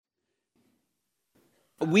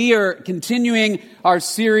We are continuing our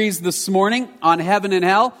series this morning on heaven and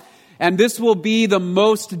hell, and this will be the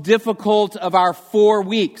most difficult of our 4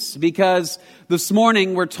 weeks because this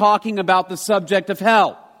morning we're talking about the subject of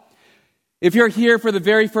hell. If you're here for the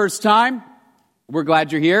very first time, we're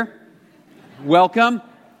glad you're here. Welcome.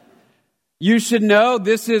 You should know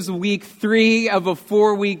this is week 3 of a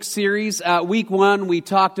 4-week series. Week 1, we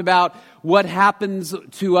talked about what happens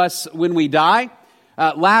to us when we die.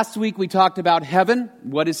 Last week we talked about heaven,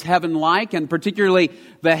 what is heaven like, and particularly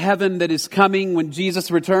the heaven that is coming when Jesus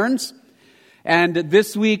returns. And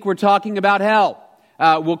this week we're talking about hell.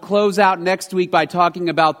 We'll close out next week by talking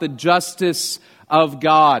about the justice of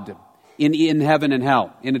God in heaven and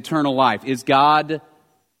hell, in eternal life. Is God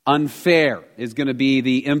unfair? Is going to be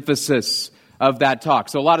the emphasis of that talk.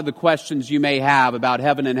 So a lot of the questions you may have about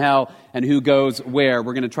heaven and hell and who goes where,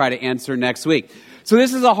 we're going to try to answer next week. So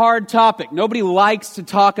this is a hard topic. Nobody likes to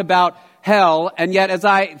talk about hell, and yet as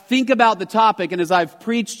I think about the topic and as I've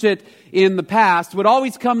preached it in the past, what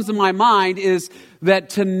always comes to my mind is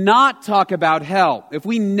that to not talk about hell, if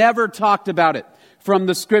we never talked about it from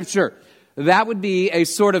the Scripture, that would be a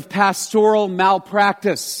sort of pastoral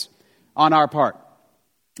malpractice on our part.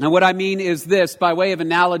 And what I mean is this, by way of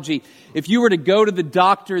analogy, if you were to go to the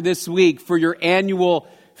doctor this week for your annual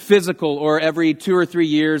physical, or every 2 or 3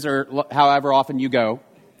 years, or however often you go,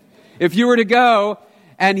 if you were to go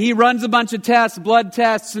and he runs a bunch of tests, blood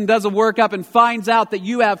tests, and does a workup and finds out that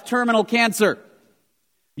you have terminal cancer,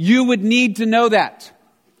 you would need to know that,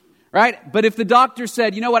 right? But if the doctor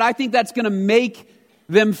said, you know what, I think that's going to make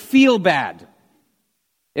them feel bad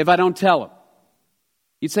if I don't tell them,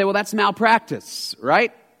 you'd say, well, that's malpractice,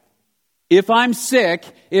 right? If I'm sick,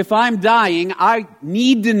 if I'm dying, I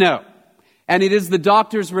need to know. And it is the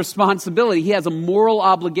doctor's responsibility. He has a moral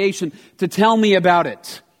obligation to tell me about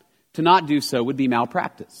it. To not do so would be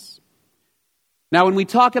malpractice. Now, when we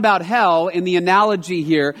talk about hell, in the analogy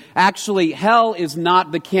here, actually, hell is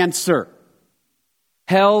not the cancer.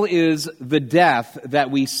 Hell is the death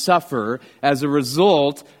that we suffer as a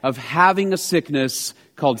result of having a sickness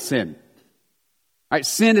called sin. All right,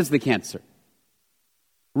 sin is the cancer.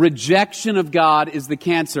 Rejection of God is the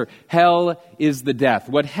cancer. Hell is the death.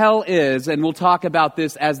 What hell is, and we'll talk about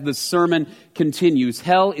this as the sermon continues,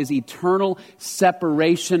 hell is eternal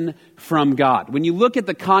separation from God. When you look at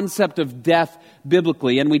the concept of death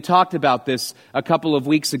biblically, and we talked about this a couple of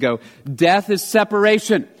weeks ago, death is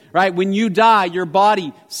separation, right? When you die, your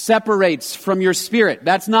body separates from your spirit.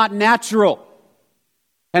 That's not natural.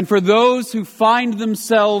 And for those who find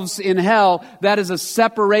themselves in hell, that is a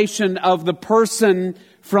separation of the person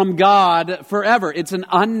from God forever. It's an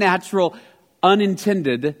unnatural,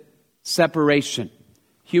 unintended separation.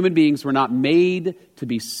 Human beings were not made to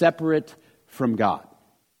be separate from God.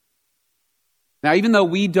 Now, even though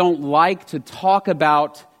we don't like to talk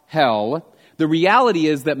about hell, the reality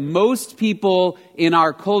is that most people in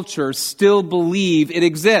our culture still believe it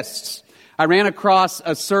exists. I ran across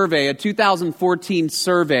a survey, a 2014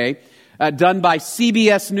 survey done by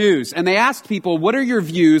CBS News, and they asked people, what are your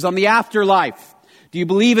views on the afterlife? Do you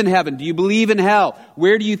believe in heaven? Do you believe in hell?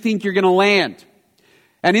 Where do you think you're going to land?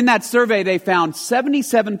 And in that survey, they found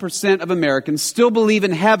 77% of Americans still believe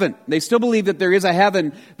in heaven. They still believe that there is a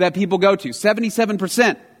heaven that people go to.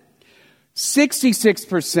 77%.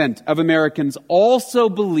 66% of Americans also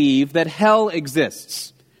believe that hell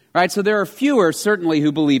exists. Right? So there are fewer, certainly,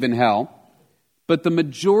 who believe in hell. But the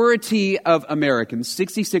majority of Americans,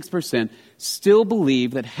 66%, still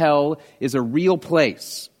believe that hell is a real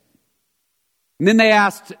place. And then they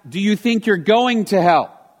asked, do you think you're going to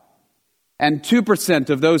hell? And 2%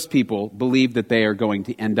 of those people believe that they are going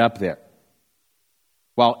to end up there.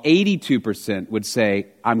 While 82% would say,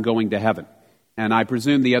 I'm going to heaven. And I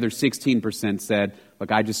presume the other 16% said,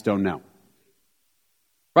 look, I just don't know.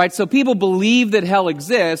 Right, so people believe that hell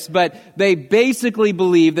exists, but they basically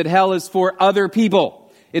believe that hell is for other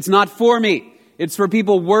people. It's not for me. It's for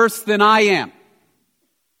people worse than I am.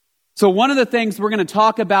 So one of the things we're going to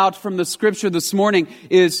talk about from the Scripture this morning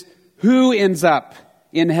is who ends up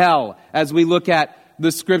in hell as we look at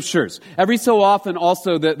the Scriptures. Every so often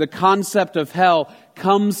also the concept of hell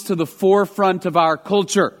comes to the forefront of our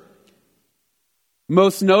culture.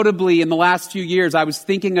 Most notably in the last few years, I was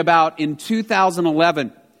thinking about in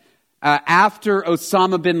 2011, after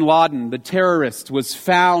Osama bin Laden, the terrorist, was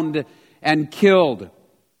found and killed.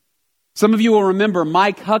 Some of you will remember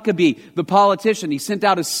Mike Huckabee, the politician. He sent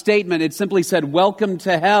out a statement. It simply said, "Welcome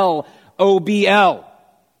to hell, OBL."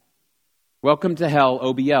 Welcome to hell,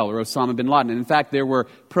 OBL, or Osama bin Laden. And in fact, there were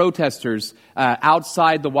protesters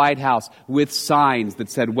outside the White House with signs that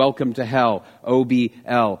said, welcome to hell,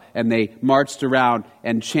 OBL. And they marched around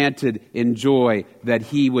and chanted in joy that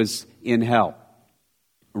he was in hell.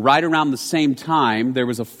 Right around the same time, there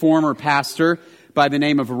was a former pastor by the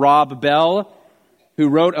name of Rob Bell who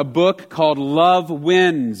wrote a book called Love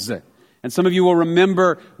Wins. And some of you will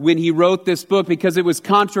remember when he wrote this book because it was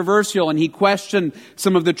controversial and he questioned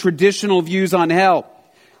some of the traditional views on hell.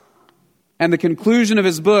 And the conclusion of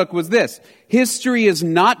his book was this: history is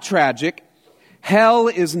not tragic, hell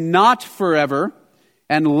is not forever,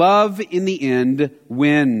 and love in the end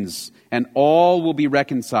wins, and all will be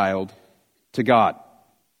reconciled to God.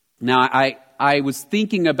 Now, I was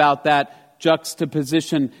thinking about that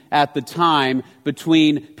juxtaposition at the time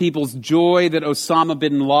between people's joy that Osama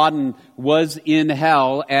bin Laden was in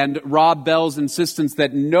hell and Rob Bell's insistence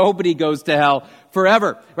that nobody goes to hell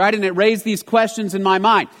forever, right? And it raised these questions in my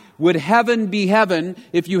mind. Would heaven be heaven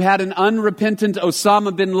if you had an unrepentant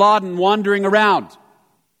Osama bin Laden wandering around?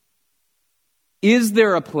 Is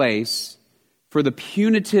there a place for the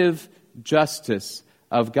punitive justice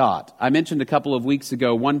of God? I mentioned a couple of weeks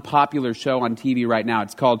ago one popular show on TV right now.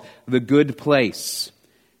 It's called The Good Place.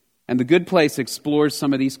 And The Good Place explores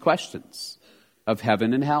some of these questions of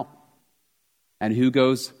heaven and hell and who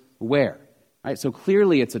goes where. Right? So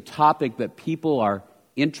clearly it's a topic that people are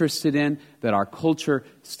interested in, that our culture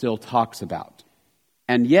still talks about.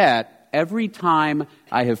 And yet, every time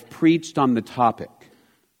I have preached on the topic,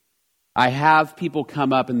 I have people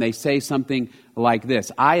come up and they say something like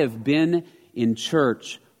this: I have been in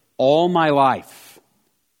church all my life.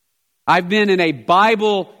 I've been in a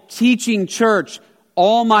Bible teaching church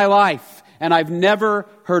all my life, and I've never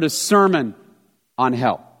heard a sermon on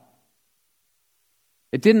hell.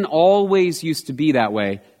 It didn't always used to be that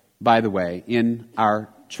way, by the way, in our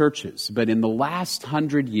churches. But in the last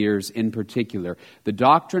 100 years in particular, the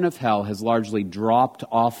doctrine of hell has largely dropped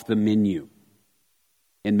off the menu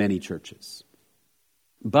in many churches.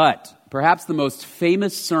 But perhaps the most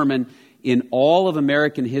famous sermon in all of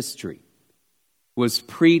American history was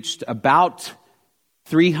preached about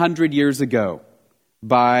 300 years ago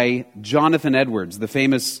by Jonathan Edwards, the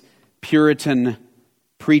famous Puritan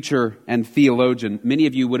preacher and theologian. Many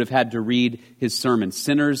of you would have had to read his sermon,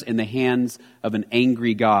 Sinners in the Hands of an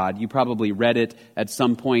Angry God. You probably read it at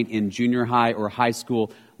some point in junior high or high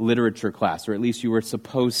school literature class, or at least you were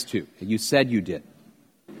supposed to. You said you did.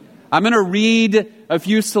 I'm going to read a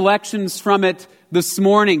few selections from it this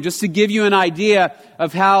morning, just to give you an idea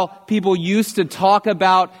of how people used to talk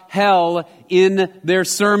about hell in their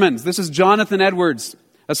sermons. This is Jonathan Edwards,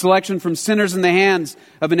 a selection from Sinners in the Hands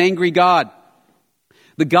of an Angry God.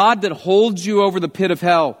 The God that holds you over the pit of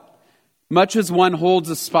hell, much as one holds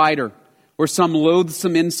a spider or some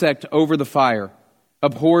loathsome insect over the fire,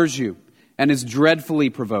 abhors you and is dreadfully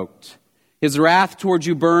provoked. His wrath towards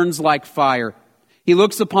you burns like fire. He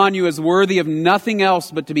looks upon you as worthy of nothing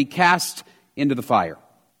else but to be cast into the fire.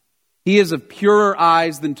 He is of purer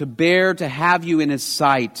eyes than to bear to have you in his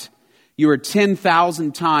sight. You are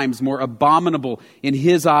 10,000 times more abominable in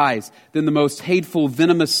his eyes than the most hateful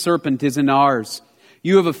venomous serpent is in ours.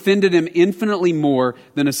 You have offended him infinitely more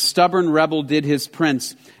than a stubborn rebel did his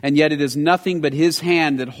prince, and yet it is nothing but his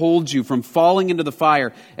hand that holds you from falling into the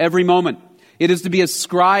fire every moment. It is to be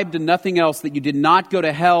ascribed to nothing else that you did not go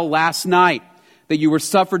to hell last night, that you were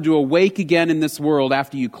suffered to awake again in this world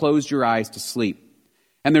after you closed your eyes to sleep.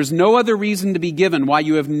 And there's no other reason to be given why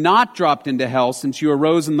you have not dropped into hell since you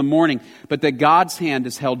arose in the morning, but that God's hand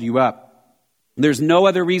has held you up. There's no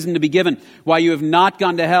other reason to be given why you have not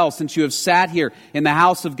gone to hell since you have sat here in the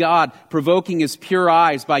house of God, provoking his pure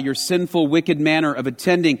eyes by your sinful, wicked manner of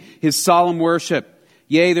attending his solemn worship.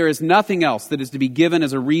 Yea, there is nothing else that is to be given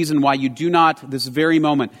as a reason why you do not, this very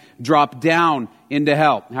moment, drop down into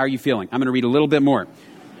hell. How are you feeling? I'm going to read a little bit more.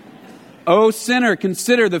 O sinner,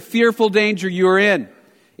 consider the fearful danger you are in.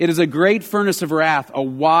 It is a great furnace of wrath, a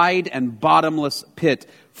wide and bottomless pit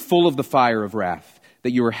full of the fire of wrath,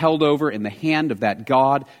 that you are held over in the hand of that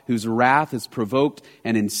God whose wrath is provoked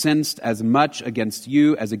and incensed as much against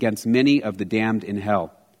you as against many of the damned in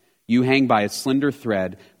hell. You hang by a slender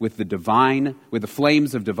thread with the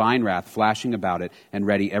flames of divine wrath flashing about it and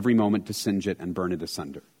ready every moment to singe it and burn it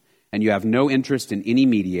asunder. And you have no interest in any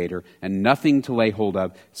mediator and nothing to lay hold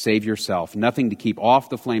of save yourself, nothing to keep off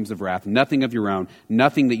the flames of wrath, nothing of your own,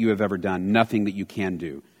 nothing that you have ever done, nothing that you can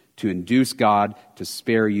do to induce God to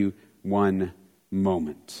spare you one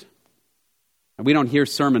moment. And we don't hear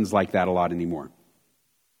sermons like that a lot anymore.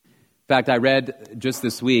 In fact, I read just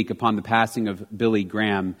this week upon the passing of Billy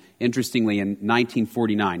Graham, interestingly in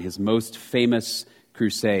 1949, his most famous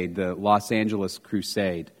crusade, the Los Angeles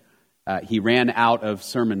crusade, he ran out of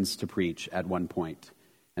sermons to preach at one point.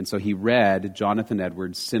 And so he read Jonathan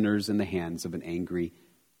Edwards' Sinners in the Hands of an Angry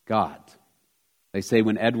God. They say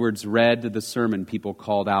when Edwards read the sermon, people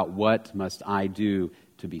called out, "What must I do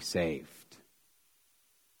to be saved?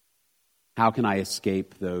 How can I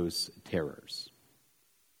escape those terrors?"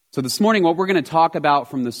 So this morning, what we're going to talk about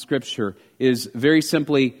from the Scripture is very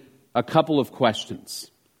simply a couple of questions.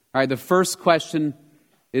 All right, the first question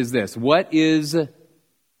is this: what is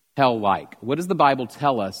hell like? What does the Bible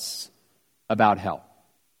tell us about hell?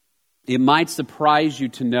 It might surprise you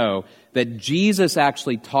to know that Jesus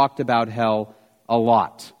actually talked about hell a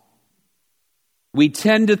lot. We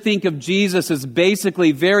tend to think of Jesus as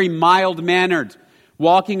basically very mild-mannered,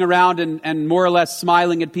 walking around and more or less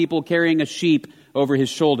smiling at people, carrying a sheep over his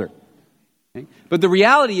shoulder. Okay? But the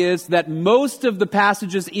reality is that most of the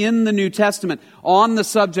passages in the New Testament on the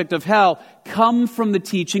subject of hell come from the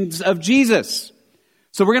teachings of Jesus.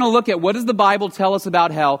 So we're going to look at what does the Bible tell us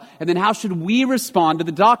about hell, and then how should we respond to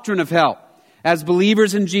the doctrine of hell as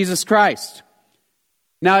believers in Jesus Christ.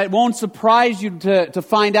 Now, it won't surprise you to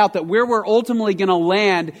find out that where we're ultimately going to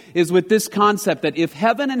land is with this concept that if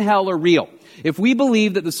heaven and hell are real, if we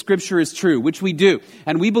believe that the Scripture is true, which we do,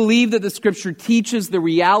 and we believe that the Scripture teaches the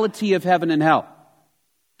reality of heaven and hell,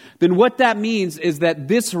 then what that means is that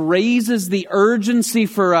this raises the urgency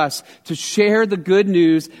for us to share the good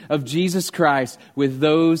news of Jesus Christ with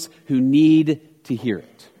those who need to hear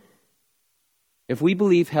it. If we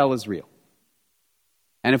believe hell is real,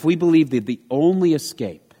 and if we believe that the only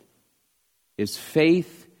escape is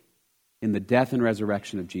faith in the death and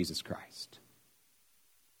resurrection of Jesus Christ,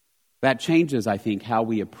 that changes, I think, how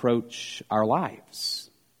we approach our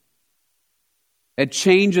lives. It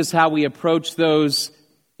changes how we approach those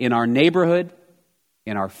in our neighborhood,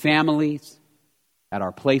 in our families, at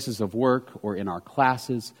our places of work, or in our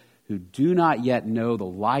classes who do not yet know the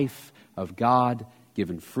life of God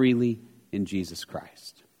given freely in Jesus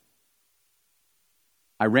Christ.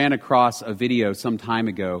 I ran across a video some time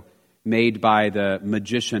ago made by the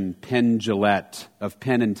magician Penn Jillette of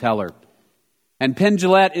Penn and Teller. And Penn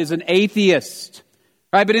Jillette is an atheist.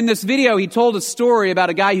 Right, but in this video, he told a story about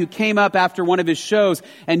a guy who came up after one of his shows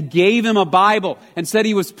and gave him a Bible and said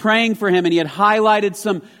he was praying for him and he had highlighted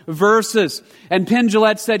some verses. And Penn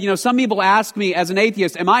Jillette said, some people ask me as an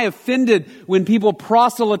atheist, am I offended when people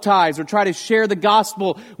proselytize or try to share the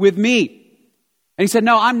gospel with me? And he said,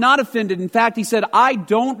 no, I'm not offended. In fact, he said, I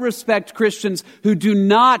don't respect Christians who do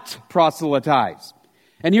not proselytize.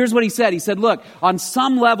 And here's what he said. He said, look, on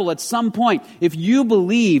some level, at some point, if you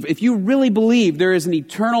really believe there is an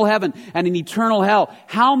eternal heaven and an eternal hell,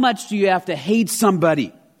 how much do you have to hate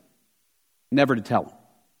somebody never to tell them?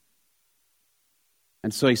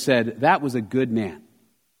 And so he said, that was a good man,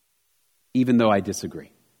 even though I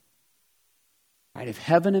disagree. Right, if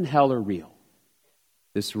heaven and hell are real,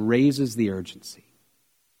 this raises the urgency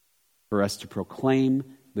for us to proclaim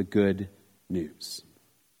the good news.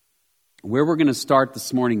 Where we're going to start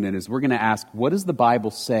this morning then is we're going to ask, what does the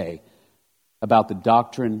Bible say about the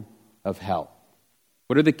doctrine of hell?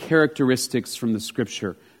 What are the characteristics from the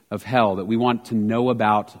Scripture of hell that we want to know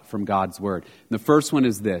about from God's Word? And the first one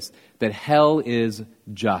is this, that hell is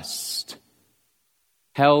just.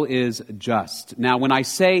 Hell is just. Now, when I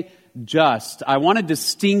say just, I want to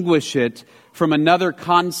distinguish it from another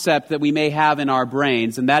concept that we may have in our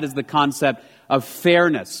brains, and that is the concept of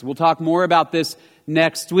fairness. We'll talk more about this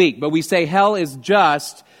next week. But we say hell is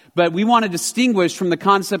just, but we want to distinguish from the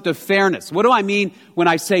concept of fairness. What do I mean when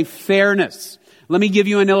I say fairness? Let me give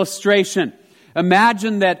you an illustration.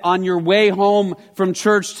 Imagine that on your way home from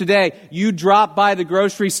church today, you drop by the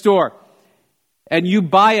grocery store and you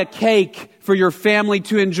buy a cake for your family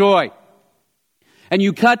to enjoy. And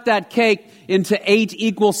you cut that cake into 8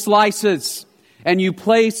 equal slices. And you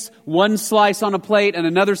place one slice on a plate and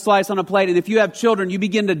another slice on a plate. And if you have children, you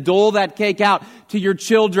begin to dole that cake out to your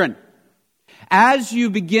children. As you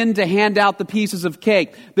begin to hand out the pieces of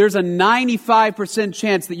cake, there's a 95%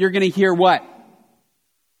 chance that you're going to hear what?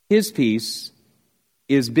 His piece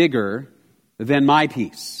is bigger than my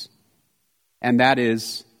piece. And that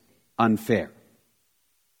is unfair.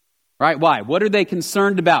 Right? Why? What are they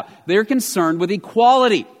concerned about? They're concerned with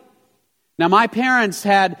equality. Now, my parents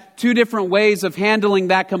had 2 different ways of handling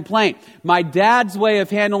that complaint. My dad's way of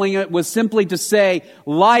handling it was simply to say,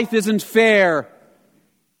 life isn't fair.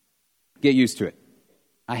 Get used to it.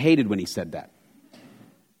 I hated when he said that.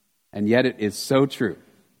 And yet it is so true.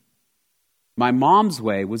 My mom's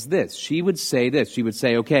way was this. She would say this. She would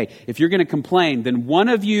say, okay, if you're going to complain, then one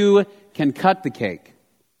of you can cut the cake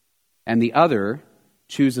and the other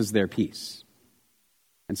chooses their piece.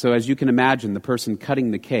 And so as you can imagine, the person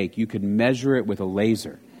cutting the cake, you could measure it with a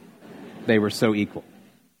laser. They were so equal.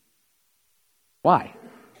 Why?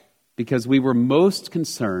 Because we were most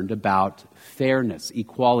concerned about fairness,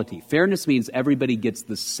 equality. Fairness means everybody gets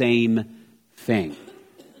the same thing.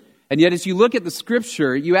 And yet as you look at the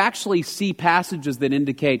Scripture, you actually see passages that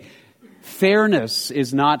indicate fairness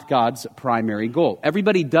is not God's primary goal.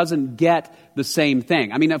 Everybody doesn't get the same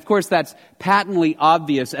thing. I mean, of course, that's patently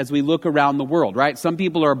obvious as we look around the world, right? Some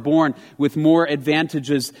people are born with more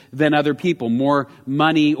advantages than other people, more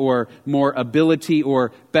money or more ability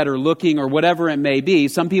or better looking or whatever it may be.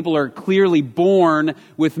 Some people are clearly born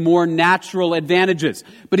with more natural advantages.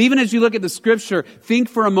 But even as you look at the Scripture, think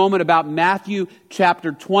for a moment about Matthew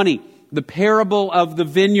chapter 20, the parable of the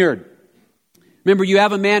vineyard. Remember, you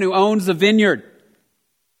have a man who owns a vineyard.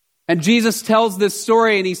 And Jesus tells this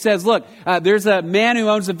story and he says, look, there's a man who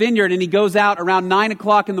owns a vineyard and he goes out around 9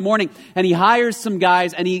 o'clock in the morning and he hires some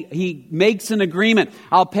guys and he makes an agreement.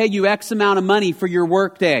 I'll pay you X amount of money for your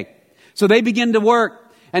work day. So they begin to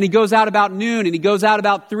work and he goes out about noon and he goes out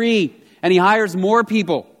about 3 and he hires more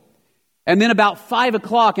people. And then about 5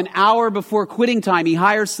 o'clock, an hour before quitting time, he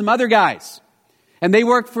hires some other guys. And they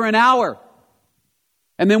work for an hour.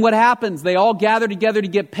 And then what happens? They all gather together to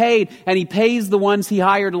get paid, and he pays the ones he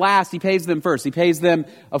hired last. He pays them first. He pays them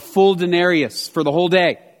a full denarius for the whole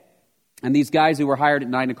day. And these guys who were hired at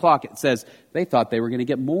 9 o'clock, it says, they thought they were going to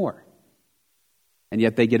get more. And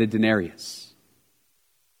yet they get a denarius.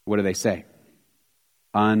 What do they say?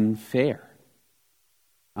 Unfair.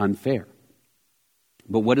 Unfair.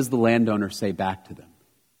 But what does the landowner say back to them?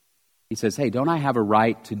 He says, hey, don't I have a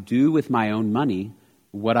right to do with my own money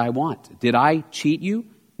what I want? Did I cheat you?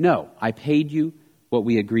 No, I paid you what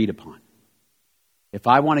we agreed upon. If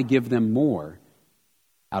I want to give them more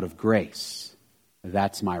out of grace,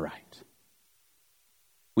 that's my right.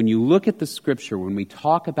 When you look at the Scripture, when we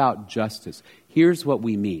talk about justice, here's what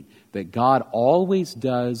we mean. That God always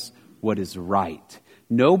does what is right.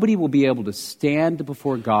 Nobody will be able to stand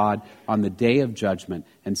before God on the day of judgment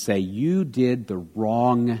and say, you did the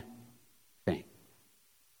wrong thing.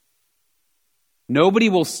 Nobody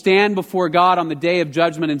will stand before God on the day of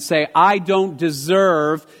judgment and say, I don't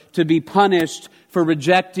deserve to be punished for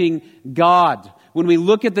rejecting God. When we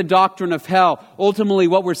look at the doctrine of hell, ultimately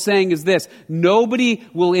what we're saying is this: nobody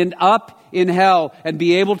will end up in hell and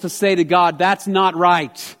be able to say to God, that's not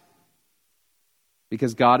right.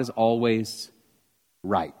 Because God is always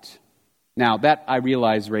right. Now, that, I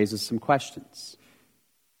realize, raises some questions.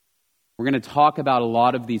 We're going to talk about a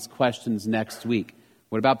lot of these questions next week.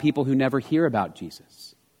 What about people who never hear about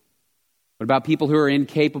Jesus? What about people who are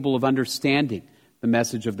incapable of understanding the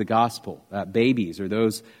message of the gospel? Babies or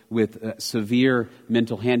those with severe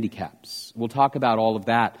mental handicaps. We'll talk about all of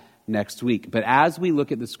that next week. But as we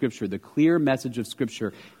look at the Scripture, the clear message of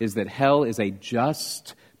Scripture is that hell is a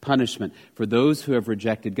just punishment for those who have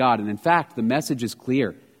rejected God. And in fact, the message is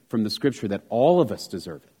clear from the Scripture that all of us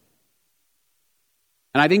deserve it.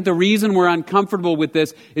 And I think the reason we're uncomfortable with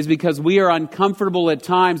this is because we are uncomfortable at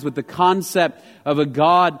times with the concept of a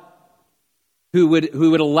God who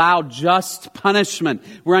would allow just punishment.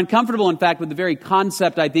 We're uncomfortable, in fact, with the very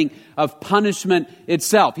concept, I think, of punishment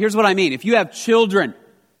itself. Here's what I mean. If you have children,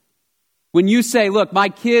 when you say, look, my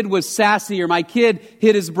kid was sassy or my kid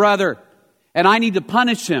hit his brother and I need to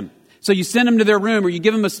punish him, so you send him to their room or you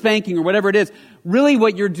give him a spanking or whatever it is, really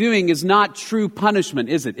what you're doing is not true punishment,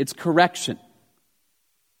 is it? It's correction.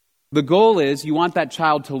 The goal is you want that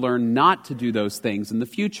child to learn not to do those things in the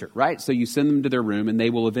future, right? So you send them to their room and they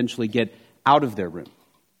will eventually get out of their room.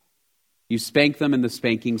 You spank them and the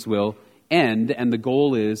spankings will end, and the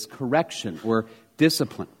goal is correction or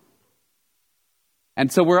discipline. And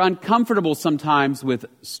so we're uncomfortable sometimes with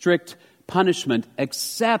strict punishment,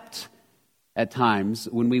 except at times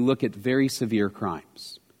when we look at very severe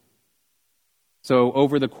crimes. So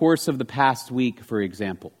over the course of the past week, for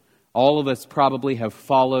example, all of us probably have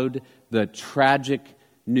followed the tragic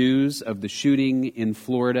news of the shooting in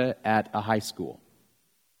Florida at a high school.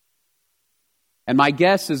 And my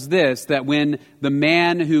guess is this, that when the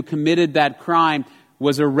man who committed that crime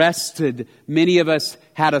was arrested, many of us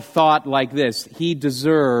had a thought like this: he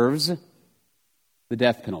deserves the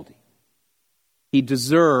death penalty. He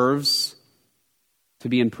deserves to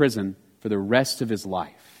be in prison for the rest of his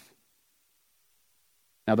life.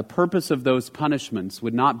 Now, the purpose of those punishments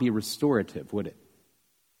would not be restorative, would it?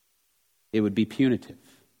 It would be punitive.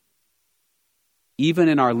 Even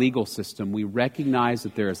in our legal system, we recognize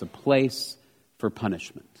that there is a place for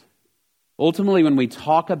punishment. Ultimately, when we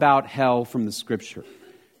talk about hell from the Scripture,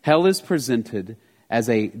 hell is presented as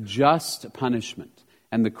a just punishment,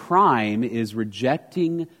 And the crime is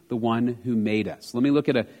rejecting the one who made us. Let me look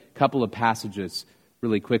at a couple of passages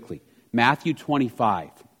really quickly. Matthew 25.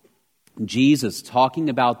 Jesus, talking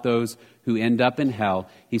about those who end up in hell,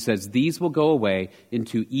 he says, these will go away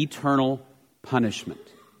into eternal punishment,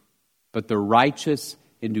 but the righteous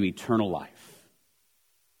into eternal life.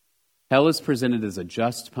 Hell is presented as a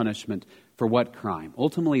just punishment for what crime?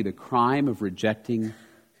 Ultimately, the crime of rejecting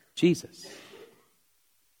Jesus.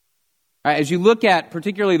 All right, as you look at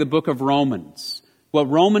particularly the book of Romans, what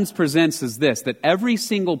Romans presents is this, that every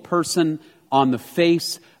single person on the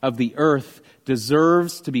face of the earth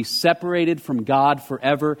deserves to be separated from God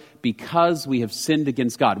forever because we have sinned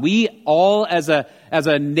against God. We all as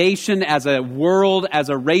a nation, as a world, as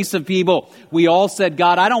a race of people, we all said,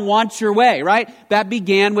 God, I don't want your way, right? That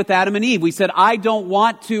began with Adam and Eve. We said, I don't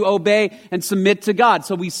want to obey and submit to God.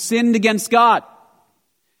 So we sinned against God.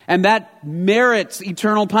 And that merits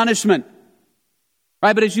eternal punishment.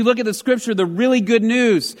 Right, but as you look at the scripture, the really good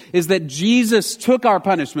news is that Jesus took our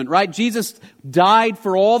punishment, right? Jesus died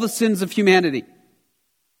for all the sins of humanity.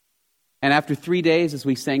 And after 3 days, as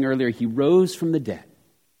we sang earlier, he rose from the dead.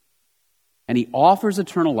 And he offers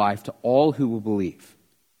eternal life to all who will believe.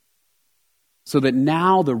 So that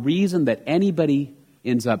now the reason that anybody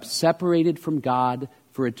ends up separated from God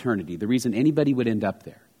for eternity, the reason anybody would end up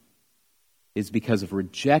there, is because of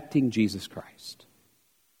rejecting Jesus Christ.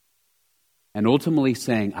 And ultimately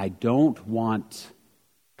saying, I don't want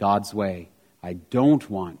God's way. I don't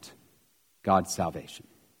want God's salvation.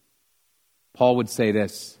 Paul would say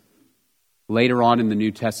this later on in the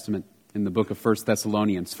New Testament, in the book of 1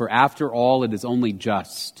 Thessalonians. For after all, it is only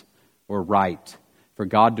just or right for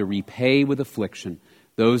God to repay with affliction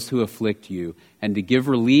those who afflict you, and to give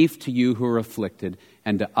relief to you who are afflicted,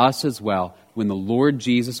 and to us as well, when the Lord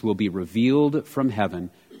Jesus will be revealed from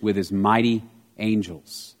heaven with his mighty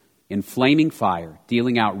angels, in flaming fire,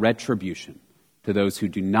 dealing out retribution to those who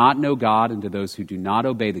do not know God and to those who do not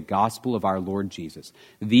obey the gospel of our Lord Jesus.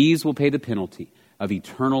 These will pay the penalty of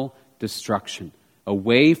eternal destruction,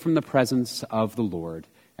 away from the presence of the Lord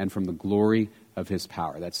and from the glory of his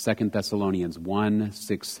power. That's 2 Thessalonians 1,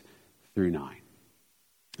 6 through 9.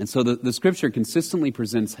 And so the scripture consistently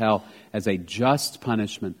presents hell as a just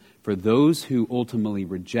punishment for those who ultimately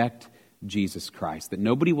reject Jesus Christ, that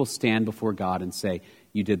nobody will stand before God and say,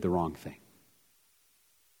 you did the wrong thing.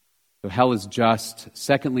 So hell is just.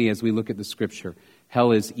 Secondly, as we look at the scripture,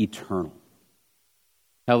 hell is eternal.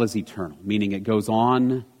 Hell is eternal, meaning it goes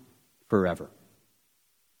on forever.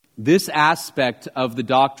 This aspect of the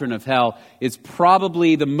doctrine of hell is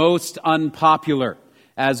probably the most unpopular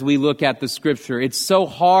as we look at the scripture. It's so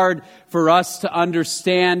hard for us to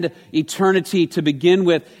understand eternity to begin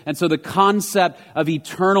with. And so the concept of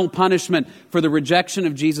eternal punishment for the rejection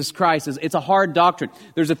of Jesus Christ it's a hard doctrine.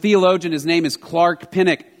 There's a theologian, his name is Clark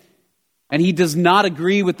Pinnock, and he does not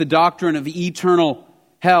agree with the doctrine of eternal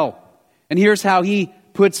hell. And here's how he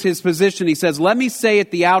puts his position. He says, let me say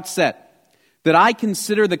at the outset that I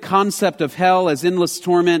consider the concept of hell as endless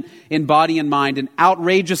torment in body and mind an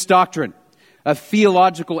outrageous doctrine, a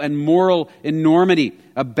theological and moral enormity,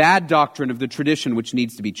 a bad doctrine of the tradition which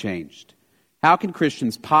needs to be changed. How can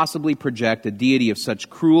Christians possibly project a deity of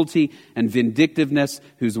such cruelty and vindictiveness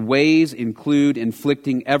whose ways include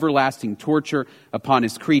inflicting everlasting torture upon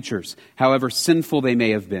his creatures, however sinful they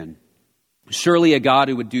may have been? Surely a God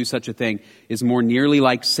who would do such a thing is more nearly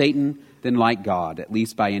like Satan than like God, at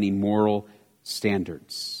least by any moral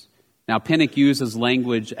standards. Now, Pinnock uses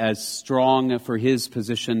language as strong for his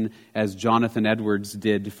position as Jonathan Edwards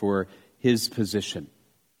did for his position.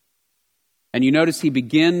 And you notice he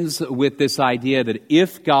begins with this idea that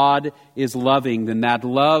if God is loving, then that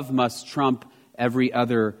love must trump every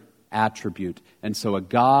other attribute. And so a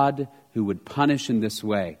God who would punish in this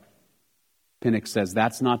way, Pinnock says,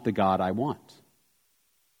 that's not the God I want.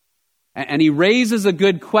 And he raises a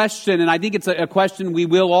good question, and I think it's a question we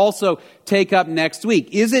will also take up next week.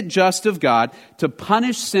 Is it just of God to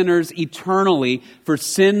punish sinners eternally for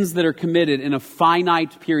sins that are committed in a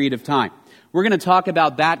finite period of time? We're going to talk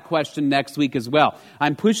about that question next week as well.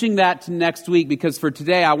 I'm pushing that to next week because for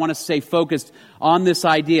today I want to stay focused on this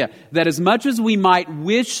idea that as much as we might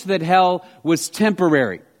wish that hell was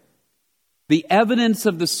temporary, the evidence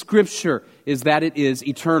of the Scripture is that it is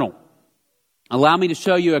eternal. Allow me to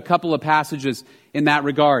show you a couple of passages in that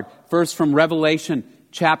regard. First, from Revelation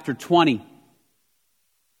chapter 20.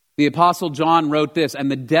 The Apostle John wrote this, and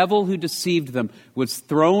the devil who deceived them was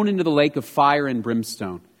thrown into the lake of fire and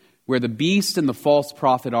brimstone, where the beast and the false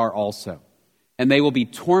prophet are also. And they will be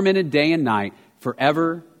tormented day and night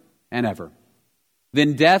forever and ever.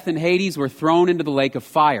 Then death and Hades were thrown into the lake of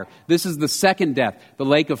fire. This is the second death, the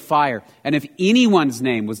lake of fire. And if anyone's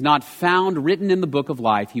name was not found written in the book of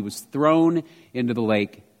life, he was thrown into the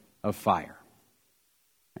lake of fire.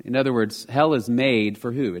 In other words, hell is made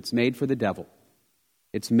for who? It's made for the devil.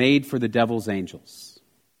 It's made for the devil's angels.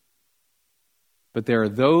 But there are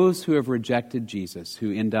those who have rejected Jesus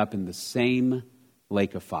who end up in the same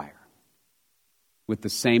lake of fire with the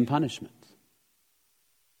same punishment.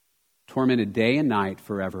 Tormented day and night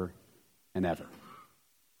forever and ever.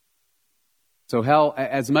 So hell,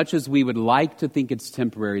 as much as we would like to think it's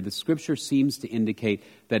temporary, the Scripture seems to indicate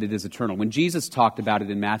that it is eternal. When Jesus talked about it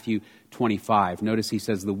in Matthew 25, notice he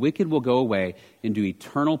says, the wicked will go away into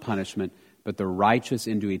eternal punishment, but the righteous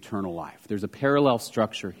into eternal life. There's a parallel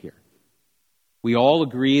structure here. We all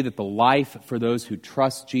agree that the life for those who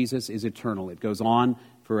trust Jesus is eternal. It goes on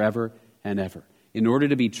forever and ever. In order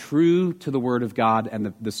to be true to the Word of God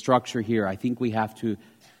and the structure here, I think we have to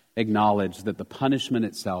acknowledge that the punishment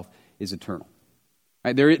itself is eternal.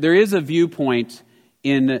 Right? There is a viewpoint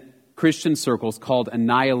in Christian circles called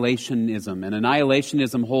annihilationism. And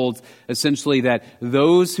annihilationism holds essentially that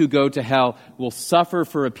those who go to hell will suffer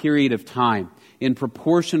for a period of time in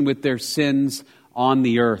proportion with their sins on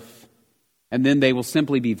the earth. And then they will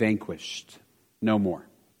simply be vanquished. No more.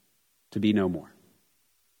 To be no more.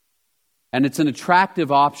 And it's an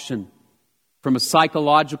attractive option from a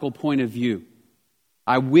psychological point of view.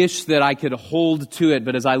 I wish that I could hold to it,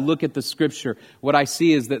 but as I look at the Scripture, what I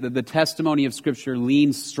see is that the testimony of Scripture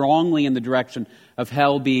leans strongly in the direction of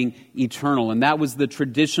hell being eternal. And that was the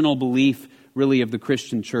traditional belief, really, of the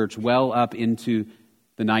Christian church well up into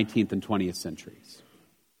the 19th and 20th centuries.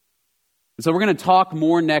 And so we're going to talk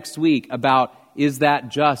more next week about, is that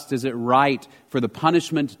just? Is it right for the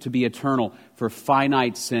punishment to be eternal for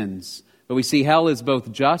finite sins? But we see hell is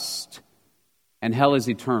both just and hell is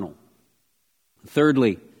eternal.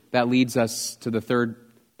 Thirdly, that leads us to the third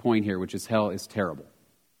point here, which is hell is terrible.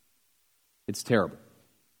 It's terrible.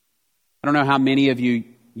 I don't know how many of you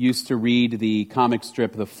used to read the comic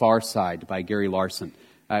strip The Far Side by Gary Larson.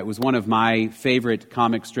 It was one of my favorite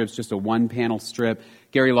comic strips, just a one-panel strip.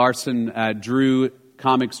 Gary Larson drew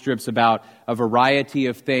comic strips about a variety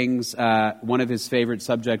of things. One of his favorite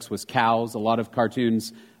subjects was cows, a lot of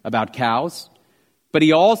cartoons about cows. But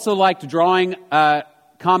he also liked drawing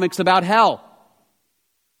comics about hell.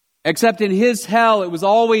 Except in his hell, it was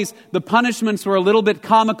always, the punishments were a little bit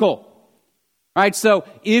comical. Right? So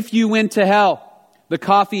if you went to hell, the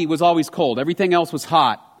coffee was always cold. Everything else was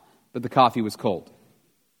hot, but the coffee was cold.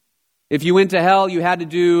 If you went to hell, you had to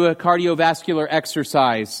do a cardiovascular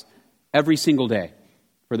exercise every single day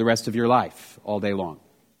for the rest of your life, all day long.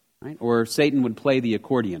 Right? Or Satan would play the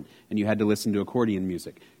accordion, and you had to listen to accordion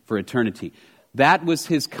music for eternity. That was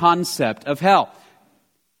his concept of hell.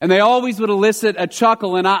 And they always would elicit a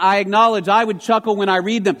chuckle, and I acknowledge I would chuckle when I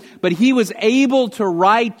read them. But he was able to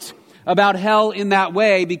write about hell in that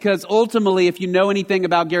way because ultimately, if you know anything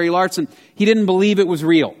about Gary Larson, he didn't believe it was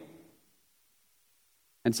real.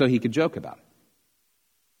 And so he could joke about it.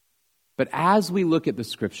 But as we look at the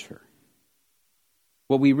Scripture,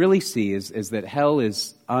 what we really see is that hell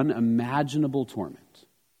is unimaginable torment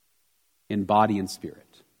in body and spirit.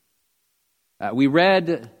 We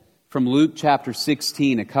read from Luke chapter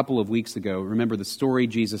 16 a couple of weeks ago. Remember the story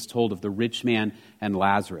Jesus told of the rich man and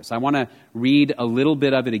Lazarus. I want to read a little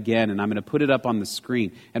bit of it again, and I'm going to put it up on the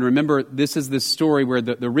screen. And remember, this is the story where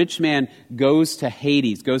the rich man goes to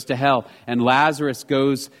Hades, goes to hell, and Lazarus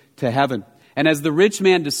goes to heaven. And as the rich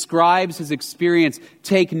man describes his experience,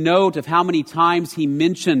 take note of how many times he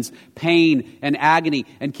mentions pain and agony.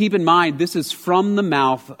 And keep in mind, this is from the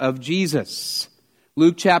mouth of Jesus.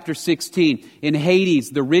 Luke chapter 16, in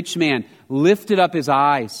Hades, the rich man lifted up his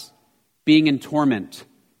eyes, being in torment,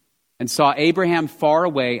 and saw Abraham far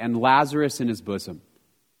away and Lazarus in his bosom.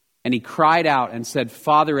 And he cried out and said,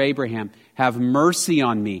 Father Abraham, have mercy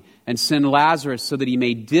on me, and send Lazarus so that he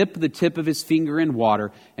may dip the tip of his finger in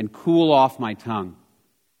water and cool off my tongue.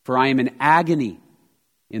 For I am in agony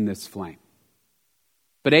in this flame.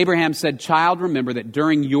 But Abraham said, Child, remember that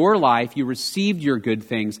during your life you received your good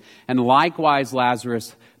things, and likewise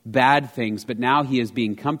Lazarus bad things, but now he is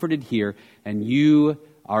being comforted here, and you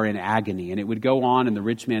are in agony. And it would go on, and the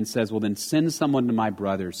rich man says, well, then send someone to my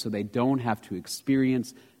brothers so they don't have to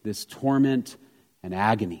experience this torment and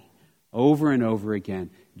agony. Over and over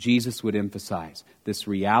again, Jesus would emphasize this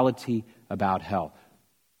reality about hell.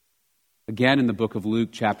 Again, in the book of Luke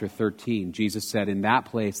chapter 13, Jesus said, in that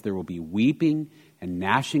place there will be weeping and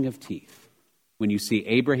gnashing of teeth when you see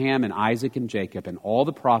Abraham and Isaac and Jacob and all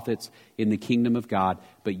the prophets in the kingdom of God,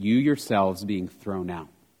 but you yourselves being thrown out.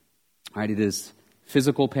 All right, it is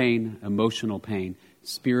physical pain, emotional pain,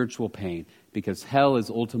 spiritual pain, because hell is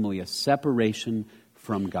ultimately a separation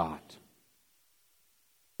from God.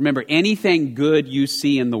 Remember, anything good you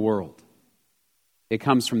see in the world, it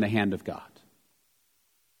comes from the hand of God.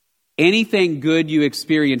 Anything good you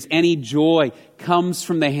experience, any joy, comes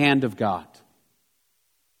from the hand of God.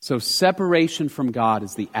 So separation from God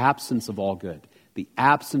is the absence of all good, the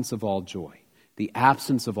absence of all joy, the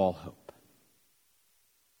absence of all hope.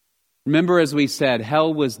 Remember, as we said,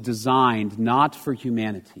 hell was designed not for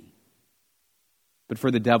humanity, but for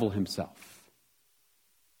the devil himself.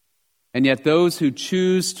 And yet those who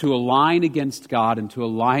choose to align against God and to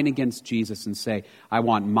align against Jesus and say, I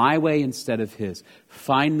want my way instead of his,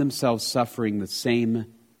 find themselves suffering the same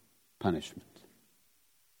punishment.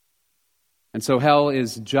 And so hell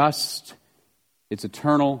is just, it's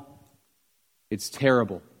eternal, it's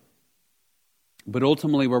terrible. But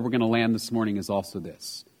ultimately where we're going to land this morning is also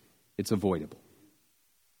this. It's avoidable.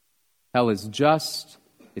 Hell is just,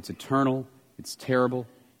 it's eternal, it's terrible,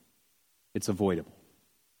 it's avoidable.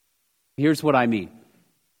 Here's what I mean.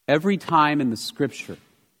 Every time in the Scripture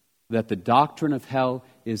that the doctrine of hell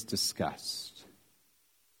is discussed,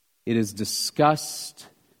 it is discussed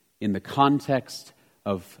in the context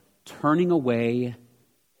of turning away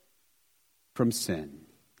from sin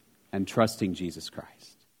and trusting Jesus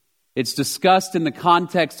Christ. It's discussed in the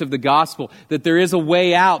context of the gospel that there is a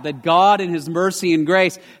way out, that God in his mercy and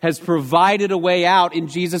grace has provided a way out in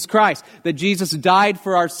Jesus Christ, that Jesus died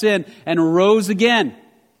for our sin and rose again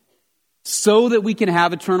so that we can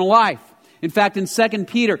have eternal life. In fact, in 2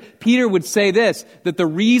 Peter, Peter would say this, that the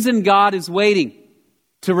reason God is waiting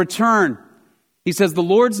to return, he says, the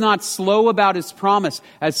Lord's not slow about his promise,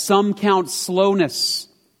 as some count slowness,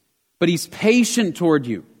 but he's patient toward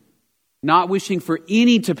you, not wishing for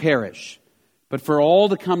any to perish, but for all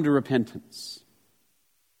to come to repentance.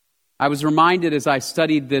 I was reminded as I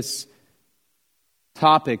studied this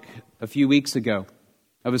topic a few weeks ago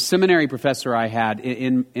of a seminary professor I had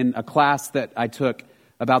in a class that I took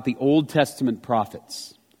about the Old Testament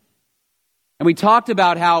prophets. And we talked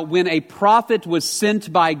about how when a prophet was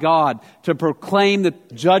sent by God to proclaim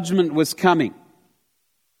that judgment was coming,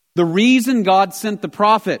 the reason God sent the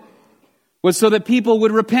prophet was so that people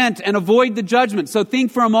would repent and avoid the judgment. So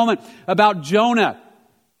think for a moment about Jonah.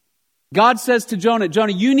 God says to Jonah,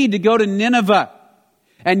 Jonah, you need to go to Nineveh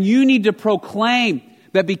and you need to proclaim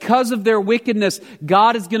that because of their wickedness,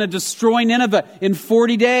 God is going to destroy Nineveh in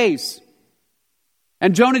 40 days.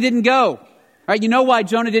 And Jonah didn't go. Right? You know why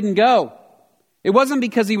Jonah didn't go? It wasn't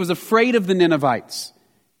because he was afraid of the Ninevites.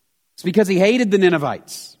 It's because he hated the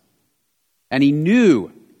Ninevites. And he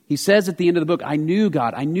knew, he says at the end of the book, I knew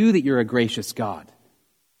God, I knew that you're a gracious God.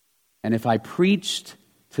 And if I preached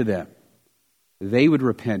to them, they would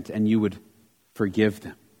repent and you would forgive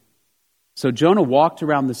them. So Jonah walked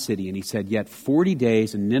around the city and he said, yet 40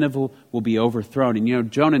 days and Nineveh will be overthrown. And you know,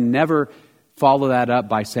 Jonah never followed that up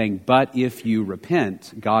by saying, but if you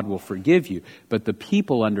repent, God will forgive you. But the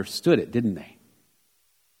people understood it, didn't they?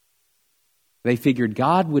 They figured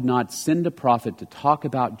God would not send a prophet to talk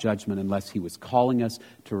about judgment unless he was calling us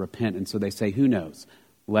to repent. And so they say, who knows?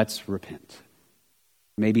 Let's repent.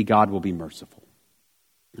 Maybe God will be merciful.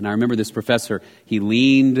 And I remember this professor, he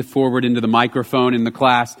leaned forward into the microphone in the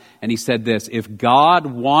class and he said this, if God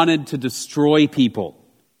wanted to destroy people,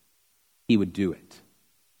 he would do it.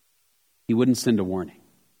 He wouldn't send a warning.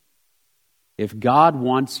 If God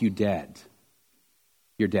wants you dead,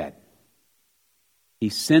 you're dead. He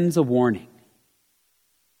sends a warning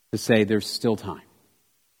to say there's still time.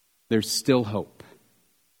 There's still hope.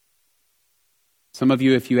 Some of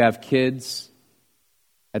you, if you have kids,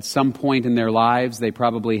 at some point in their lives, they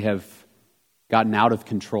probably have gotten out of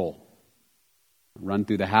control. Run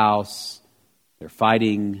through the house, they're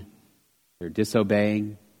fighting, they're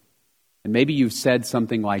disobeying. And maybe you've said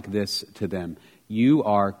something like this to them. You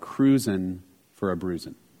are cruising for a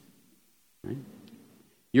bruising. Right?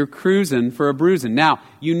 You're cruising for a bruising. Now,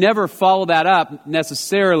 you never follow that up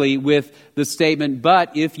necessarily with the statement,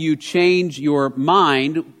 but if you change your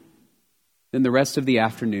mind, then the rest of the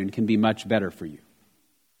afternoon can be much better for you.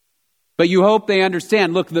 But you hope they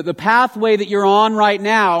understand, look, the pathway that you're on right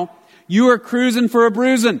now, you are cruising for a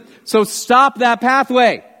bruising. So stop that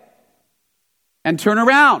pathway and turn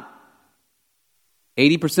around.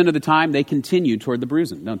 80% of the time, they continue toward the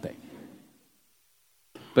bruising, don't they?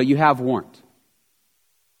 But you have warned.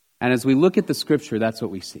 And as we look at the Scripture, that's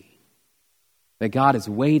what we see. That God is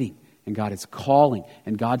waiting and God is calling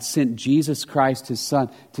and God sent Jesus Christ, his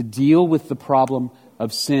Son, to deal with the problem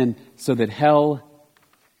of sin so that hell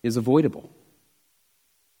is avoidable.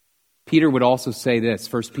 Peter would also say this,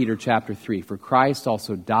 1 Peter chapter 3, "For Christ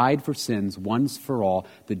also died for sins once for all,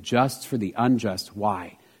 the just for the unjust."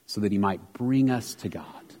 Why? So that he might bring us to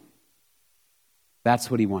God.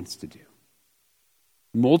 That's what he wants to do.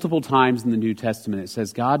 Multiple times in the New Testament it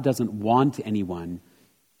says God doesn't want anyone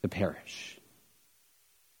to perish.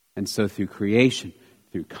 And so through creation,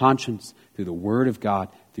 through conscience, through the Word of God,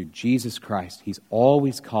 through Jesus Christ, he's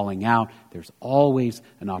always calling out. There's always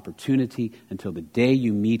an opportunity until the day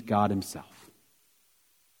you meet God himself.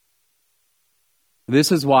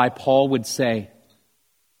 This is why Paul would say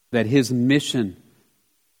that his mission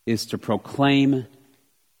is to proclaim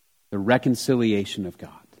the reconciliation of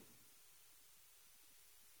God.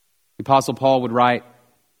 The Apostle Paul would write,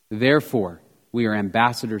 "Therefore, we are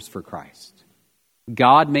ambassadors for Christ,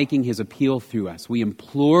 God making his appeal through us. We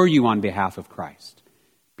implore you on behalf of Christ,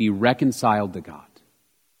 be reconciled to God.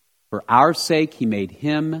 For our sake he made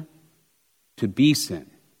him to be sin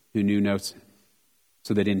who knew no sin,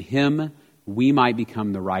 so that in him we might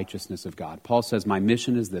become the righteousness of God." Paul says, my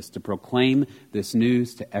mission is this, to proclaim this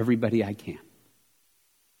news to everybody I can.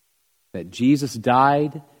 That Jesus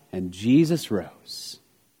died and Jesus rose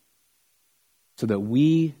so that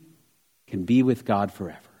we can be with God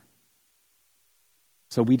forever.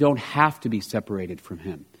 So we don't have to be separated from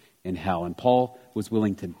him in hell. And Paul was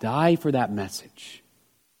willing to die for that message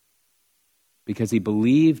because he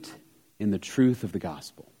believed in the truth of the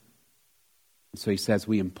gospel. And so he says,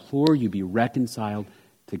 we implore you, be reconciled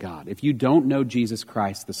to God. If you don't know Jesus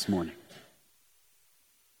Christ this morning,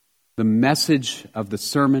 the message of the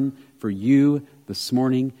sermon for you this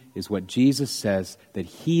morning is what Jesus says, that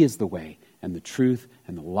he is the way and the truth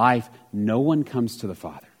and the life. No one comes to the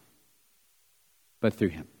Father but through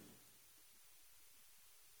him.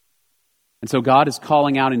 And so God is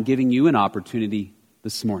calling out and giving you an opportunity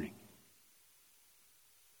this morning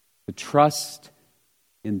to trust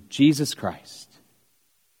in Jesus Christ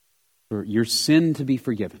for your sin to be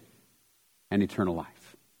forgiven and eternal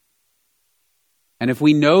life. And if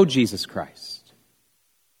we know Jesus Christ,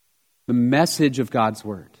 the message of God's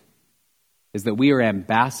word is that we are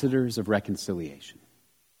ambassadors of reconciliation,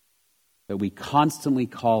 that we constantly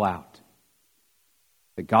call out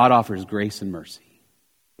that God offers grace and mercy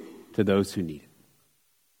to those who need it.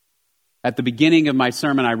 At the beginning of my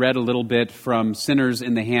sermon, I read a little bit from Sinners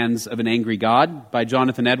in the Hands of an Angry God by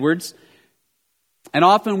Jonathan Edwards. And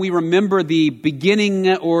often we remember the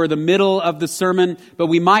beginning or the middle of the sermon, but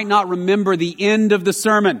we might not remember the end of the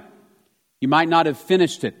sermon. You might not have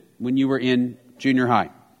finished it when you were in junior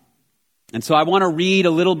high. And so I want to read a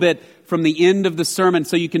little bit from the end of the sermon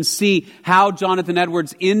so you can see how Jonathan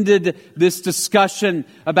Edwards ended this discussion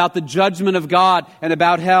about the judgment of God and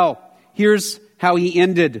about hell. Here's how he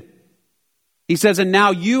ended. He says, "And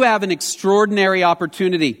now you have an extraordinary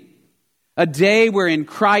opportunity, a day wherein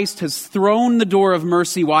Christ has thrown the door of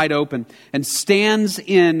mercy wide open and stands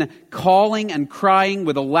in, calling and crying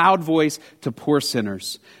with a loud voice to poor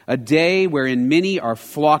sinners. A day wherein many are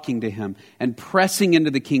flocking to him and pressing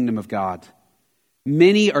into the kingdom of God.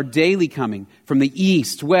 Many are daily coming from the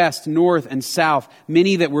east, west, north, and south.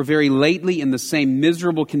 Many that were very lately in the same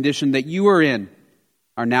miserable condition that you are in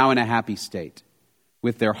are now in a happy state,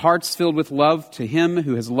 with their hearts filled with love to him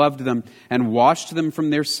who has loved them and washed them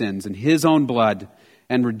from their sins in his own blood,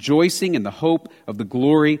 and rejoicing in the hope of the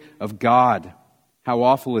glory of God. How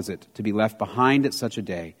awful is it to be left behind at such a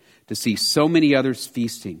day, to see so many others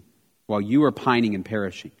feasting while you are pining and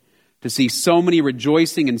perishing, to see so many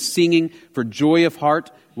rejoicing and singing for joy of heart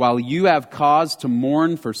while you have cause to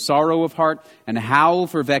mourn for sorrow of heart and howl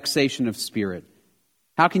for vexation of spirit.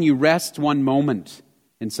 How can you rest one moment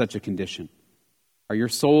in such a condition?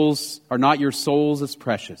 Are not your souls as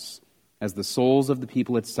precious as the souls of the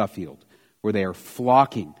people at Suffield, where they are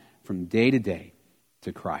flocking from day to day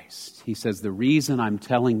to Christ?" He says, the reason I'm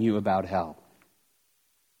telling you about hell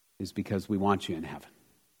is because we want you in heaven.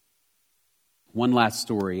 One last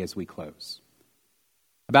story as we close.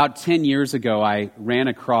 About 10 years ago, I ran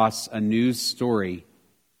across a news story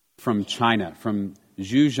from China, from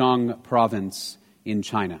Zhejiang province in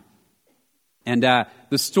China. And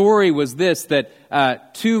the story was this,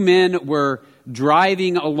 that two men were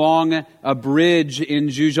driving along a bridge in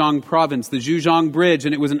Zhejiang province, the Zhejiang Bridge,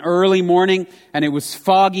 and it was an early morning, and it was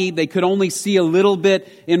foggy. They could only see a little bit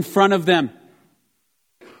in front of them.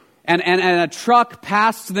 And a truck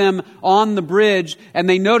passed them on the bridge, and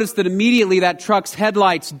they noticed that immediately that truck's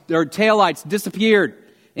headlights or taillights disappeared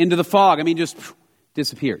into the fog. Just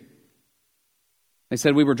disappeared. They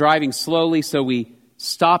said, we were driving slowly, so we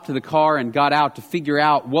stopped the car and got out to figure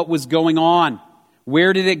out what was going on.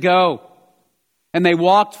 Where did it go? And they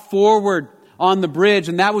walked forward on the bridge,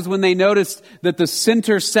 and that was when they noticed that the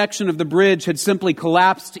center section of the bridge had simply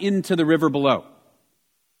collapsed into the river below.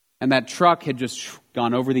 And that truck had just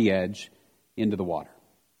gone over the edge into the water.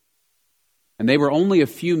 And they were only a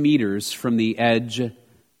few meters from the edge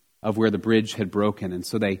of where the bridge had broken, and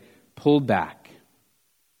so they pulled back.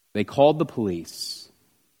 They called the police,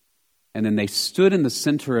 and then they stood in the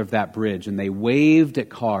center of that bridge, and they waved at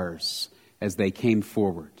cars as they came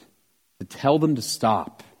forward to tell them to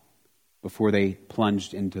stop before they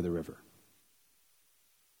plunged into the river.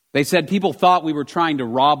 They said people thought we were trying to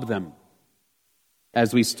rob them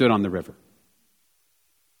as we stood on the river.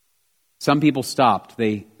 Some people stopped.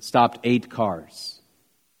 They stopped 8 cars.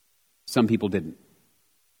 Some people didn't.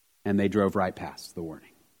 And they drove right past the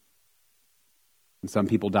warning. And some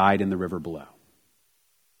people died in the river below.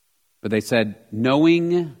 But they said,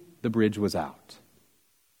 knowing the bridge was out,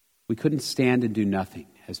 we couldn't stand and do nothing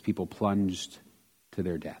as people plunged to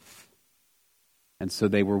their death. And so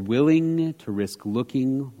they were willing to risk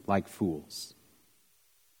looking like fools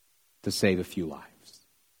to save a few lives.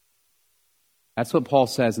 That's what Paul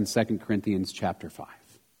says in 2 Corinthians chapter 5.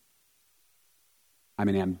 I'm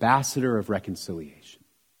an ambassador of reconciliation.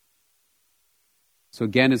 So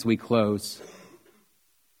again, as we close,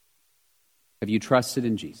 have you trusted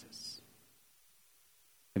in Jesus?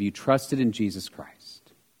 Have you trusted in Jesus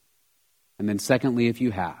Christ? And then secondly, if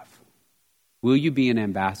you have, will you be an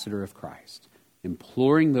ambassador of Christ,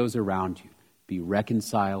 imploring those around you, be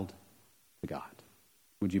reconciled to God?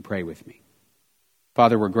 Would you pray with me?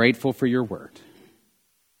 Father, we're grateful for your word.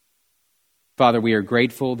 Father, we are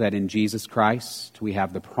grateful that in Jesus Christ we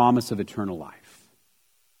have the promise of eternal life.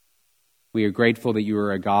 We are grateful that you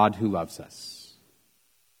are a God who loves us,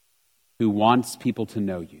 who wants people to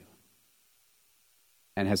know you,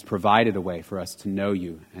 and has provided a way for us to know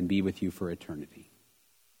you and be with you for eternity.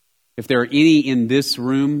 If there are any in this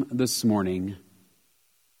room this morning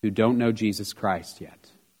who don't know Jesus Christ yet,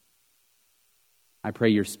 I pray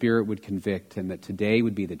your Spirit would convict and that today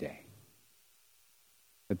would be the day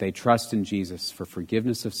that they trust in Jesus for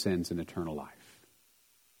forgiveness of sins and eternal life.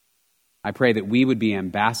 I pray that we would be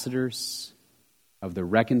ambassadors of the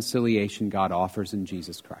reconciliation God offers in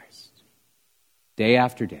Jesus Christ, day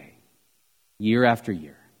after day, year after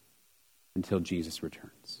year, until Jesus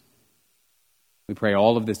returns. We pray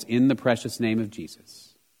all of this in the precious name of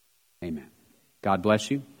Jesus. Amen. God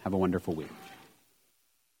bless you. Have a wonderful week.